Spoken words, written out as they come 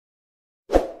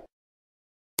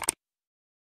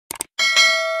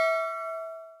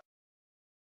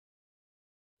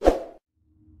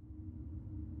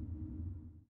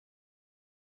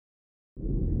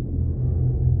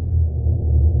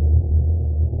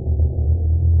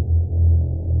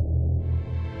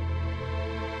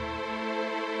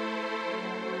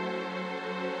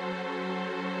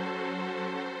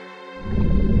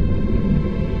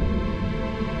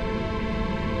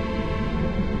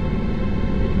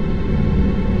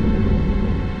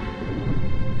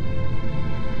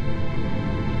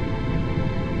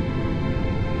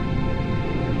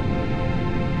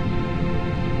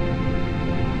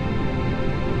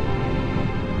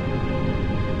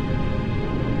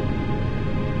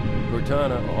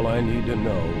Cortana, all I need to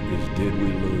know is did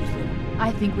we lose them?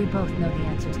 I think we both know the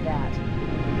answer to that.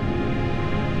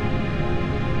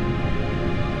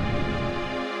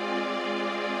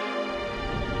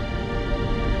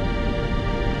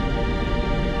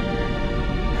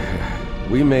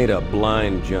 We made a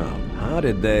blind jump. How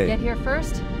did they... Get here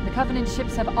first? The Covenant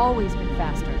ships have always been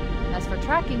faster. As for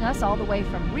tracking us all the way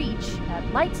from Reach, at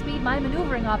light speed my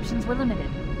maneuvering options were limited.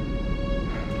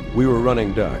 We were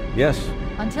running dark, yes?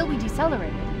 Until we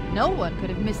decelerated. No one could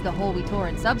have missed the hole we tore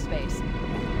in subspace.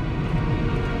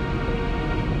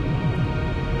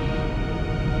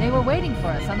 They were waiting for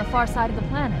us on the far side of the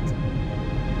planet.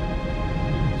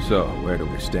 So, where do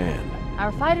we stand?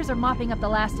 Our fighters are mopping up the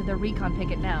last of their recon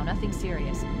picket now, nothing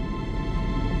serious.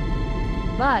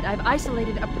 But I've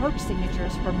isolated approach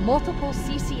signatures for multiple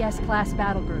CCS-class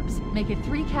battle groups. Make it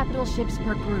 3 capital ships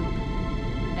per group.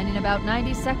 And in about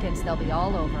 90 seconds, they'll be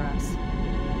all over us.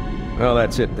 Well,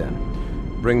 that's it then.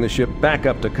 Bring the ship back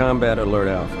up to Combat Alert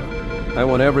Alpha. I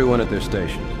want everyone at their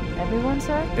stations. Everyone,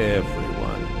 sir?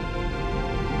 Everyone.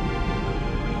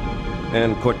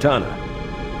 And Cortana.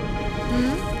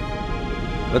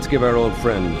 Let's give our old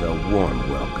friends a warm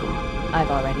welcome. I've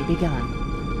already begun.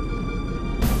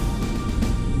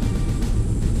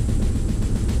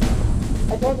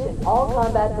 Attention, all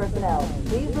combat personnel.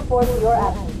 Please report to your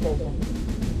action station.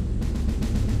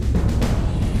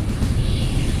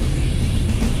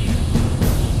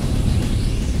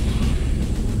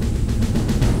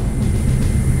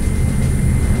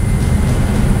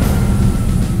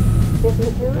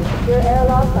 Platoon, secure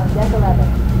airlocks on deck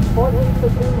 11. 14th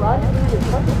Platoon rendezvous with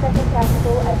 22nd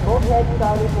Tactical at Bulkhead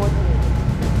Charlie 14.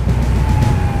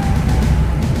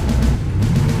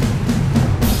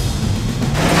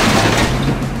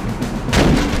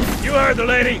 You heard the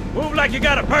lady. Move like you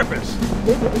got a purpose.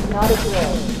 This is not a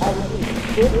drill. I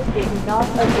repeat, this is not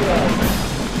a drill.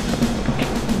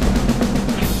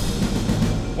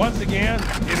 Once again,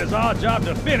 it is our job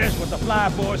to finish what the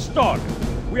flyboys started.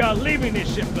 We are leaving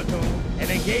this ship, Platoon, and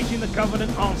engaging the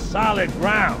Covenant on solid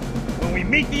ground. When we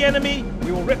meet the enemy,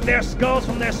 we will rip their skulls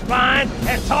from their spines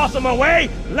and toss them away,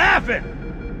 laughing!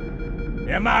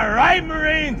 Am I right,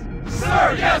 Marines?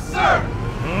 Sir, yes, sir!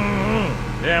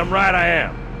 Damn right I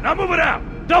am. Now move it out!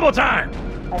 Double time!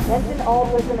 Attention all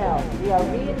personnel. We are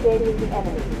re-engaging the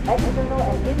enemy. External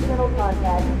and internal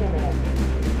contact imminent.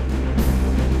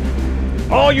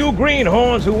 All you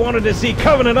greenhorns who wanted to see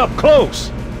Covenant up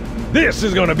close, this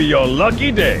is gonna be your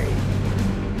lucky day.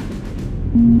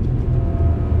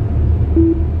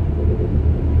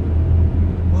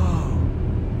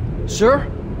 Whoa. Sir?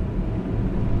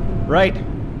 Right.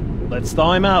 Let's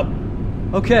thaw him out.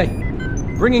 Okay.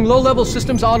 Bringing low-level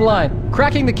systems online.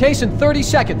 Cracking the case in 30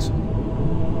 seconds.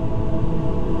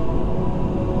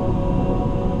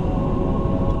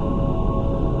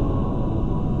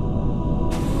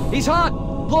 He's hot!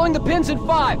 Blowing the pins in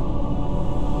 5!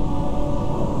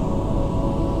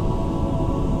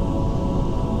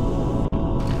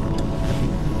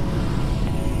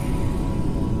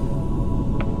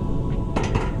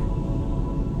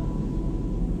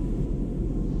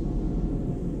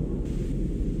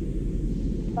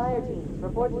 Fire team,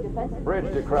 report to defensive...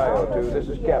 Bridge to Cryo 2, this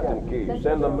is Captain Key.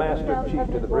 Send the Master Chief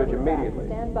to the bridge immediately.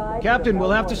 Captain,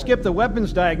 we'll have to skip the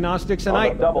weapons diagnostics and On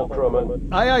the double, crewman.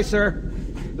 Aye, aye, sir.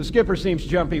 The skipper seems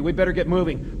jumpy. We'd better get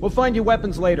moving. We'll find you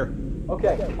weapons later.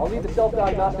 Okay, I'll leave the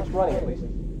self-diagnostics running, please.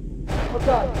 What's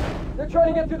on? They're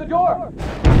trying to get through the door!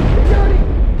 Security!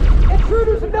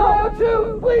 Intruders in Cryo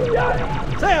 2! Please,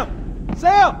 Johnny! Sam!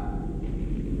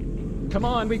 Sam! Come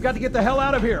on, we've got to get the hell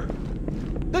out of here.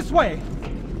 This way!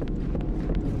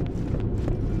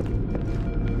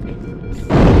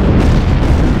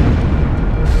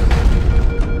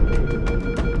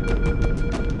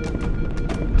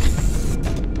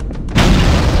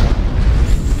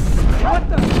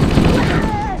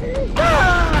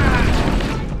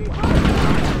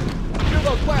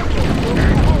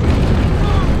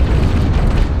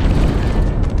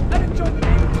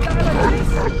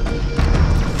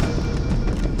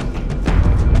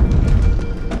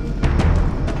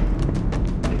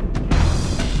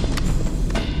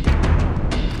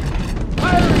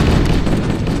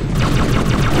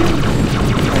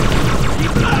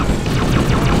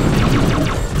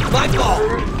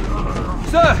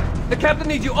 Captain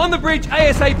needs you on the bridge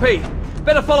ASAP.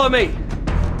 Better follow me.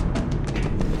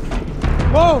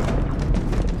 Move!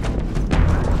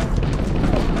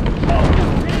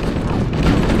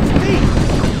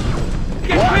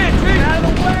 Get clear, Chief! Out of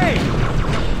the way!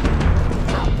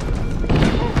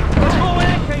 Don't know where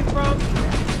that came from.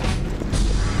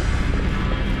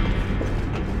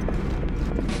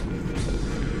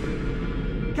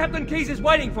 Captain Keyes is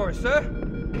waiting for us, sir.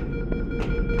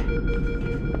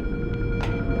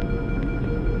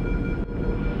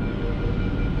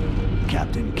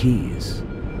 Captain Keyes.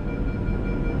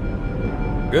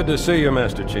 Good to see you,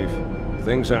 Master Chief.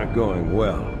 Things aren't going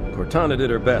well. Cortana did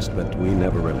her best, but we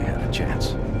never really had a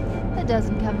chance. A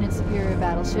dozen Covenant superior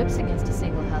battleships against a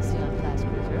single Halcyon-class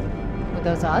cruiser. With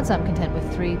those odds, I'm content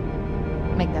with 3,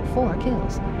 make that 4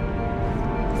 kills.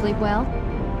 Sleep well?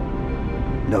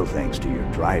 No thanks to your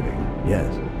driving,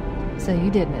 yes. So you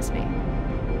did miss me.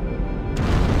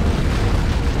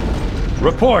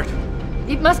 Report!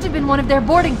 It must have been one of their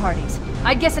boarding parties.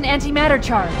 I'd guess an antimatter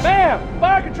charge. Ma'am!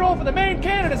 Fire control for the main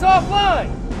cannon is offline!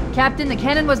 Captain, the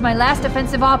cannon was my last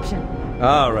offensive option.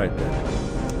 All right,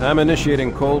 then. I'm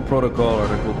initiating Cold Protocol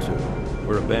Article 2.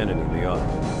 We're abandoning the Autumn.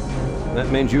 That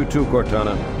means you too,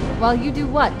 Cortana. While you do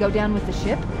what? Go down with the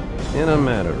ship? In a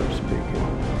manner of speaking.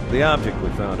 The object we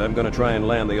found, I'm gonna try and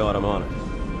land the Autumn on it.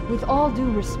 With all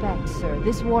due respect, sir,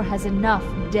 this war has enough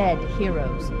dead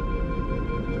heroes.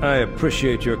 I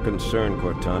appreciate your concern,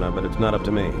 Cortana, but it's not up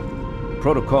to me.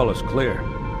 Protocol is clear.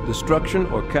 Destruction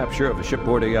or capture of a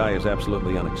shipboard AI is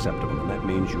absolutely unacceptable, and that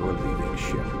means you're leaving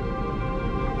ship.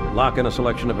 Lock in a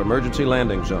selection of emergency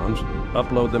landing zones,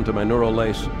 upload them to my neural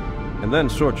lace, and then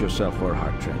sort yourself for a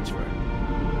heart transfer.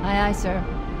 Aye, aye, sir.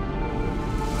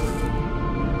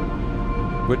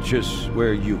 Which is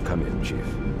where you come in, Chief.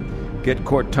 Get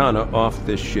Cortana off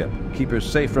this ship. Keep her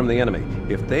safe from the enemy.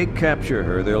 If they capture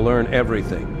her, they'll learn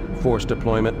everything. Force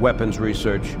deployment, weapons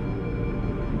research,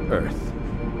 Earth.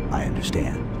 I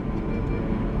understand.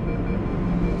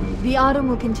 The Autumn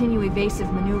will continue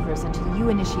evasive maneuvers until you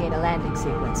initiate a landing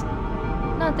sequence.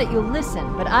 Not that you'll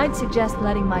listen, but I'd suggest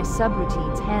letting my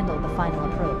subroutines handle the final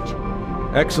approach.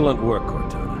 Excellent work,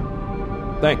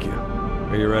 Cortana. Thank you.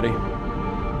 Are you ready?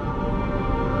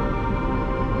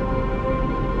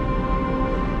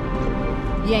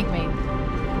 Yank me.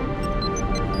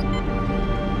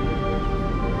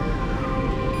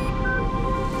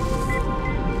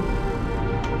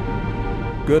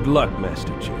 Good luck,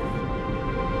 Master Chief.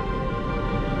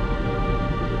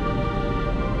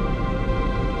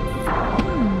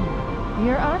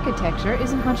 Your architecture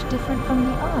isn't much different from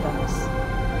the Autumn's.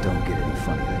 Don't get any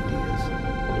funny ideas.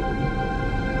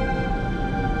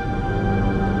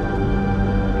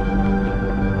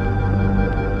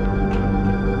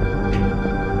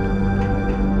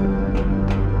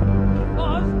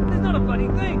 Boss, there's not a bloody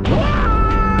thing.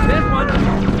 There's one.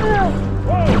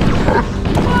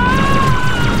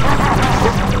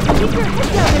 Keep your head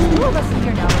down, there's 2 of us in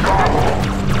here now.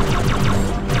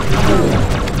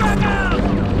 Back out!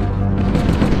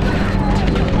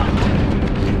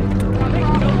 I think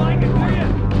you don't like it, do you?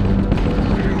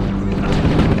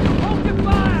 Hold your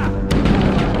fire!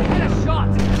 You had a shot.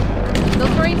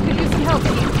 Those Marines could use some help,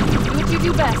 Chief. Do what you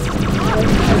do best. Come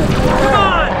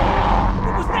on!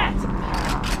 What was that?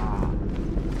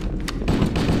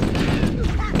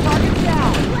 Target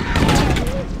down!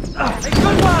 Hey,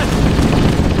 good one!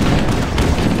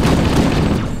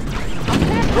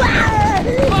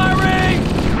 Firing!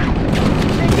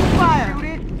 Taking fire! Shoot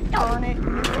it! On it!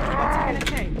 What's it gonna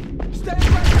take? Stay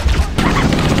right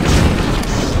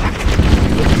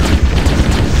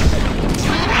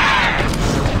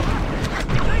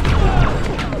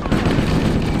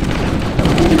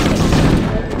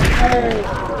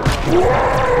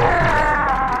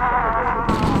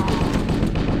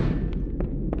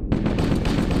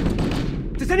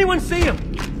Does anyone see him?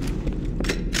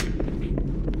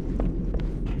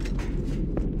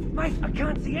 Mike, I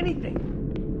can't see anything.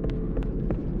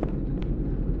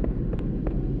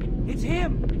 It's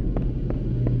him.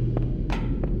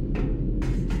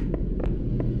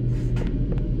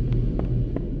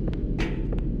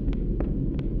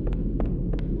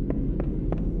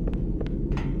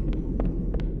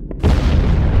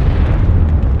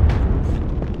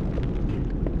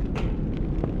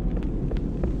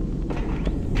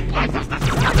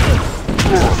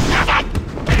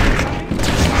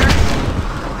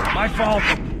 My fault.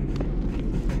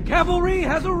 Cavalry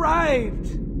has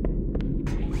arrived.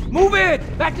 Move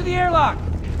it! Back to the airlock.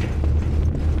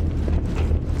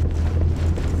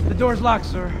 The door's locked,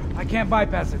 sir. I can't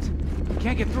bypass it.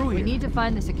 Can't get through here. We need to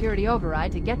find the security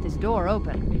override to get this door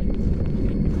open.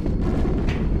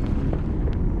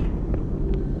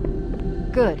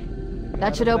 Good.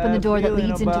 That should open the door that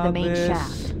leads into the main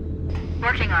shaft.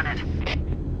 Working on it.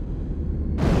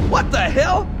 What the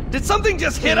hell? Did something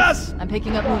just hit us? I'm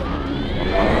picking up movement.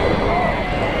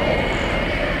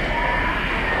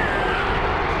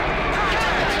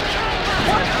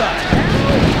 What the hell?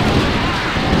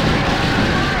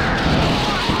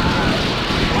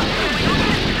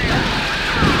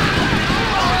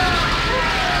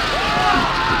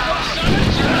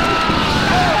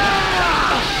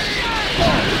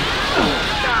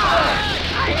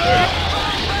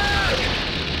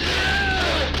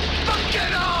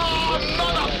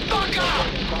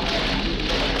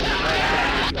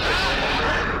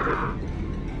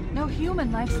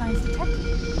 human life signs detected.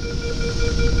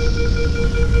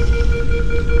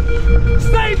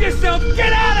 Save yourself!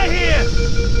 Get out of here!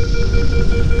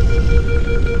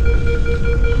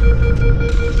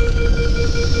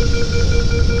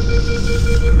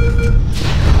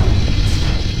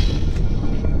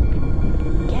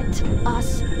 Get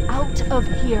us out of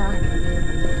here.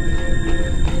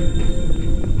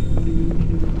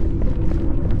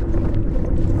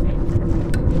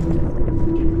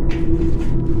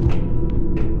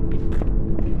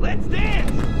 Let's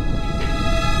dance!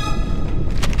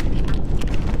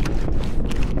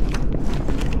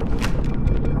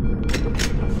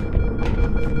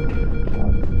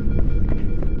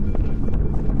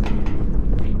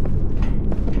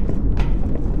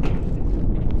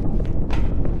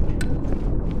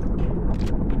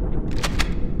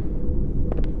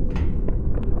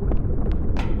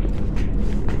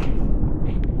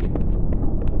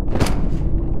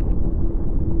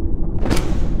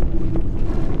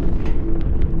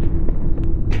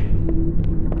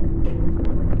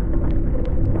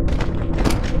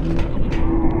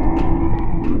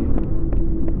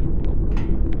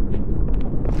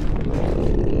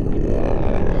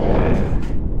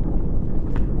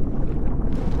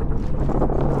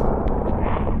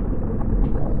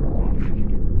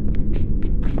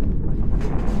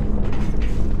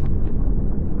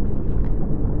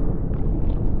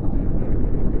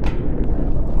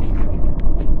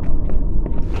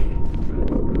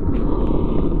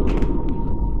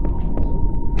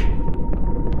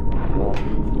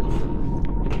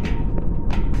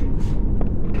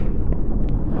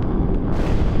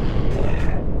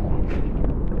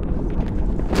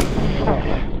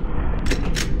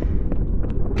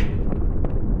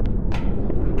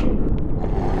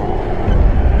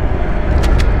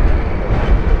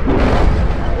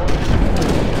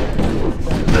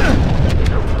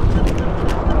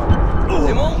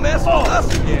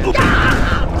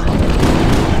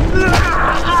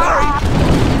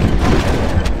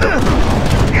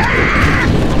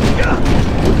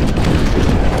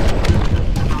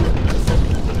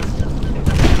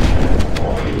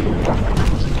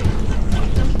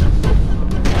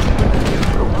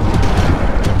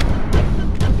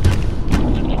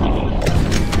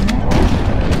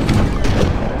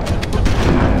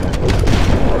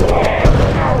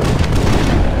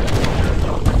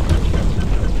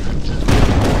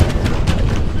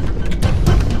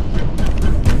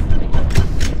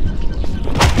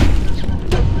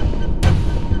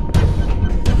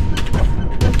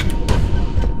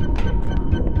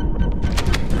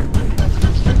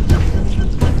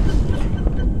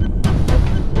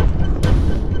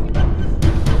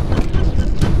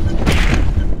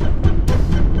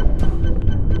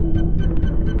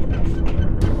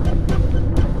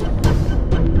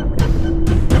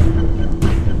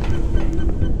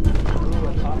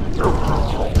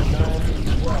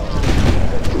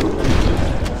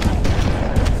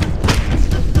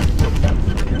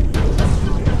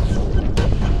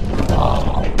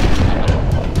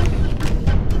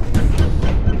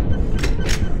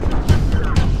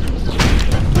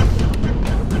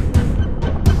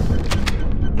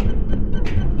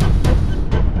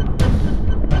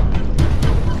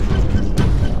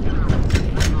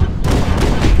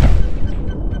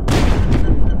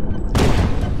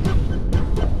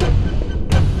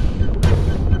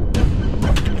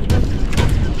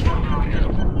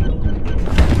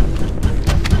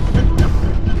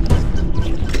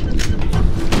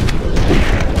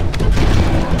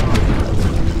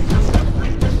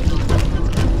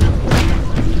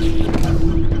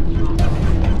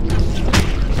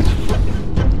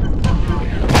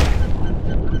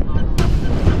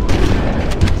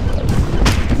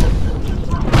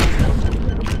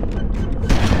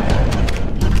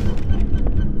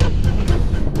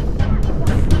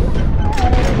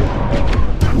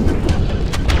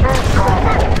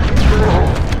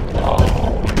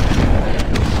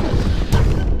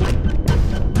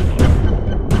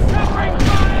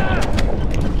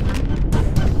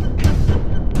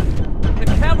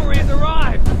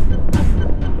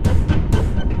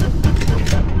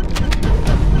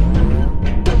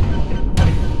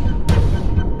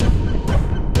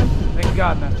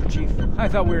 I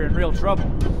thought we were in real trouble.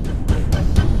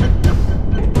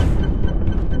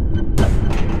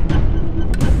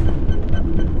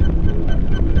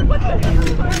 What the hell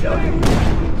am I doing?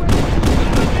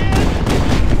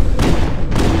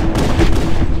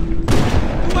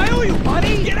 Do I owe you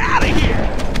money? Get out of here!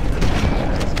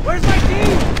 Where's my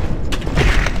team?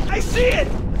 I see it!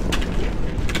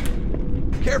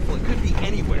 Careful, it could be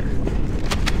anywhere.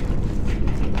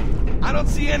 I don't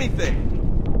see anything.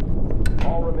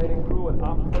 All remaining crew and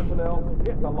ops personnel,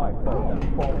 hit the lifeboat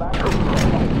and fall back to the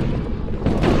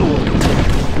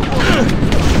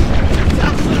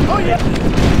Oh yeah!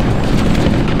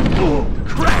 Oh,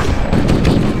 crap!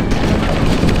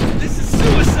 This is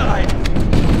suicide!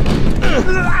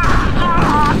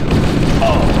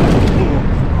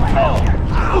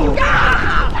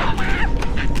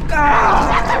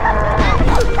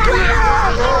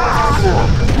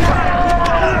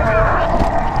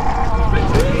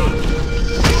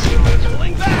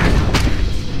 Pulling back!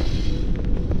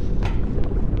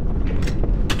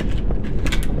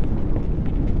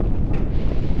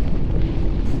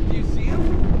 Do you see him?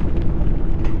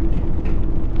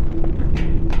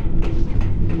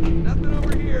 Nothing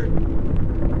over here.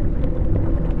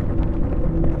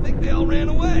 I think they all ran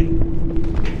away.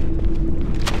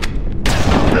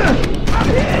 I'm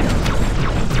hit!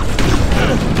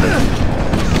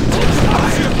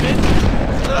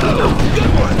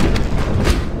 Good one!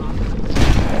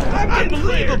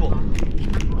 Unbelievable!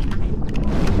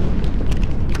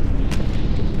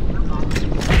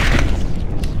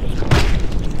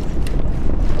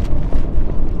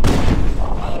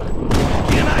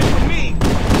 Can't hide from me!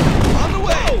 On the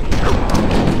way!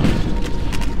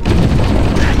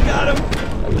 That got him!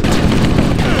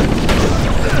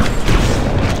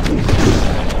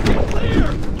 Clear!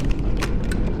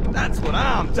 That's what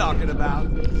I'm talking about!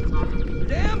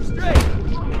 Damn straight!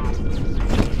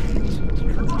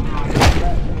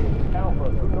 Alpha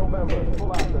through November.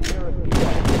 Pull out the nearest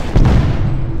cadet.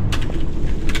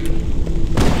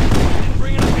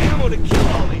 Bring enough ammo to kill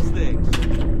all these things!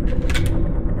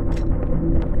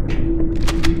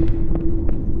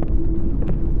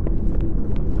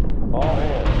 All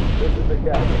hands, this is the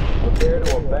captain. Prepare to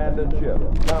abandon ship.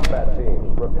 Combat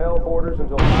teams, repel boarders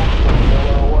until ops personnel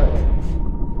are away.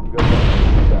 Good luck.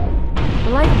 The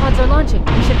life pods are launching.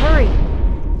 We should hurry.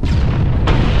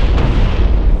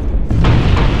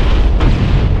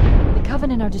 The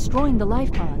Covenant are destroying the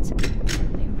life pods.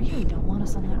 They really don't want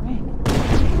us on that ring.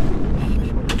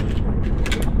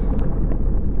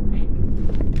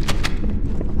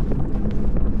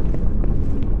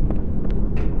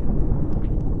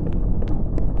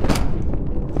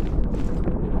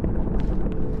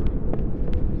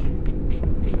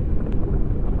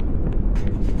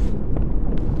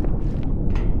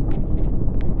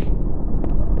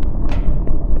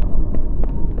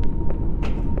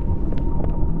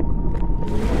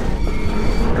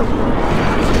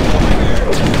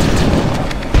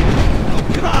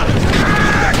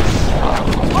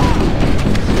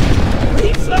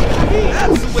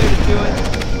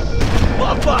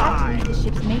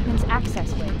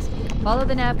 Follow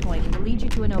the nav point. It will lead you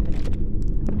to an opening.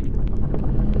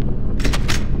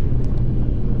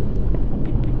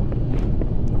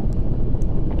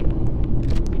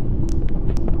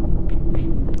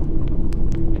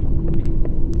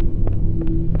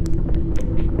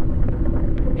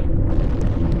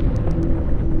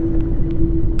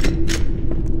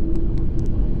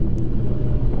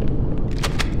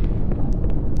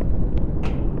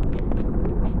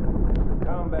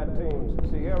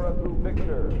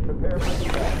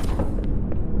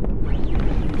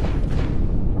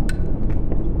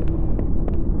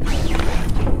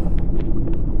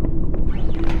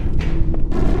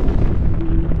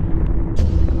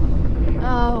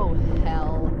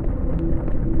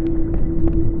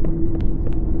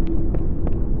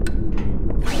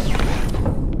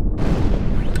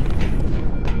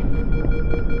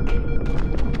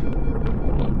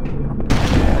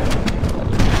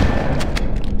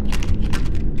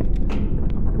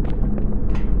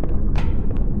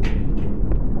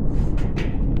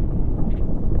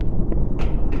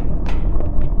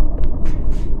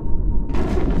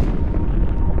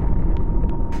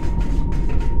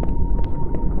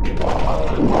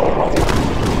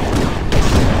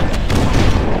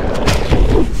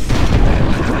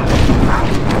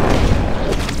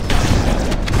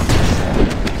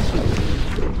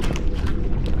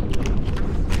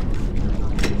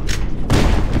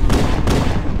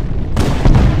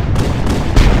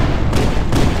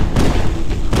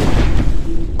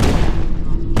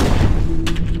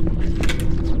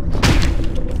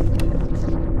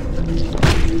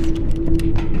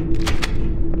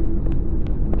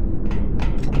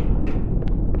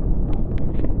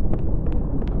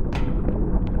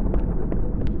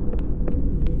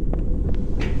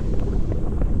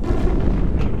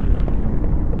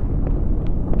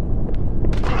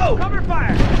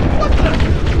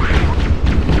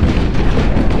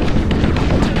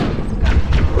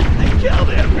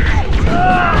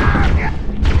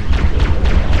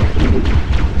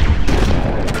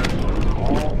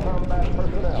 All combat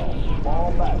personnel,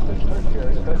 fall back to tertiary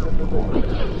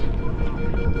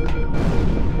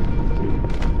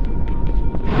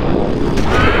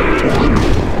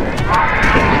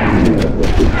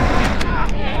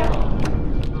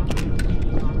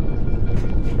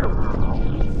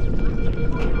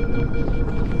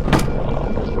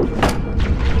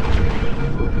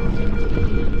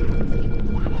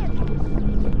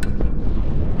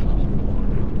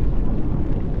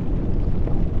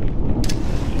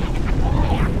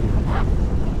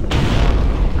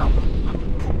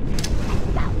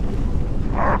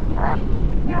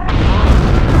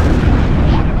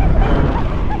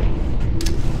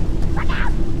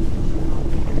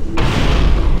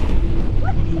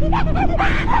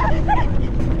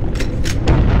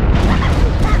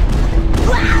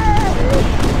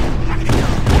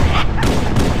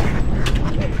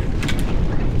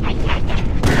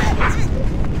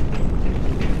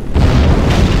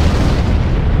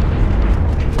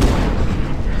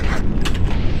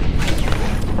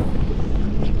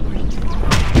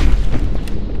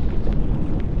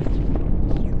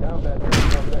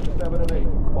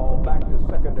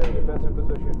secondary defensive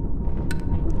position.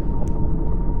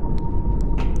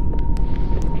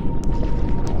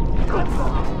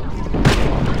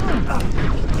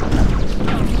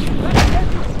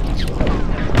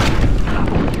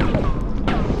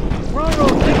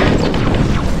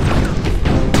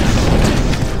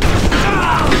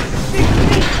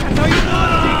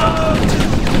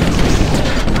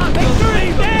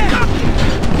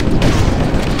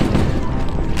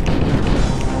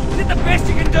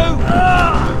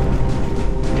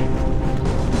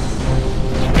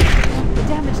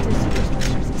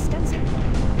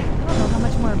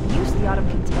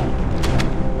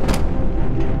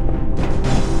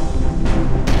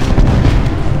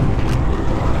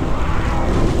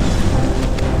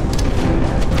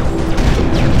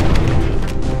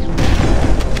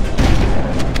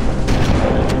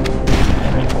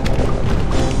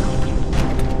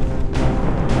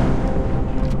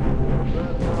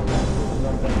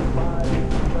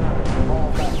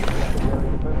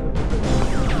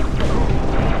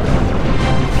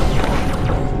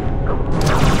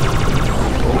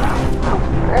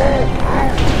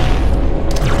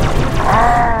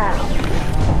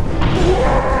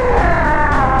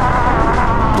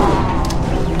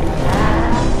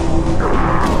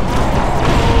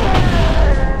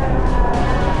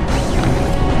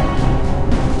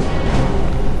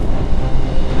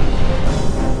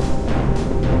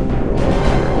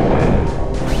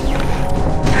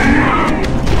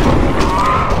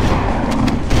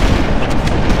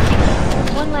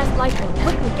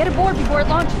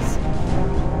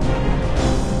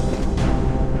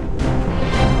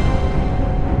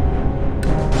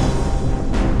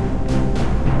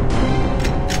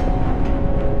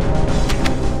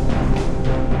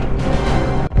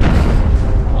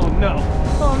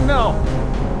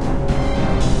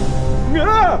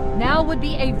 Now would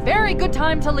be a very good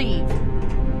time to leave.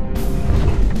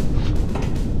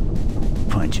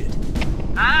 Punch it.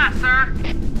 Aye, sir.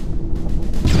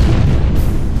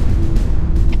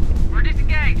 We're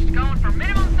disengaged, going for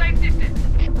minimum safe distance.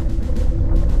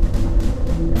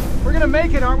 We're gonna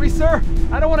make it, aren't we, sir?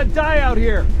 I don't want to die out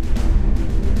here.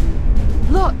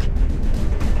 Look!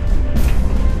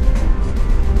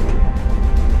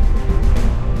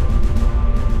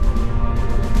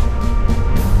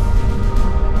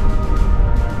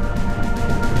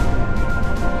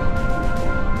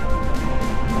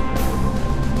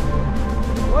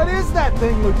 What is that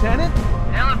thing, Lieutenant?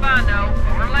 Hell if I know,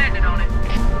 but we're landing on it.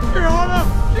 You're on him!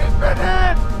 She's been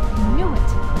hit! I knew it.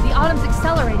 The Autumn's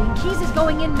accelerating. Keys is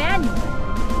going in manually.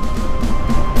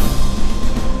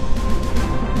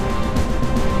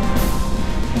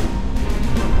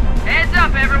 Heads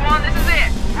up, everyone. This is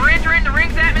it. We're entering the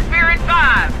ring's atmosphere in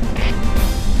 5.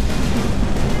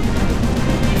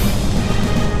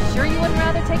 Sure you wouldn't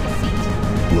rather take a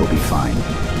seat? We'll be fine.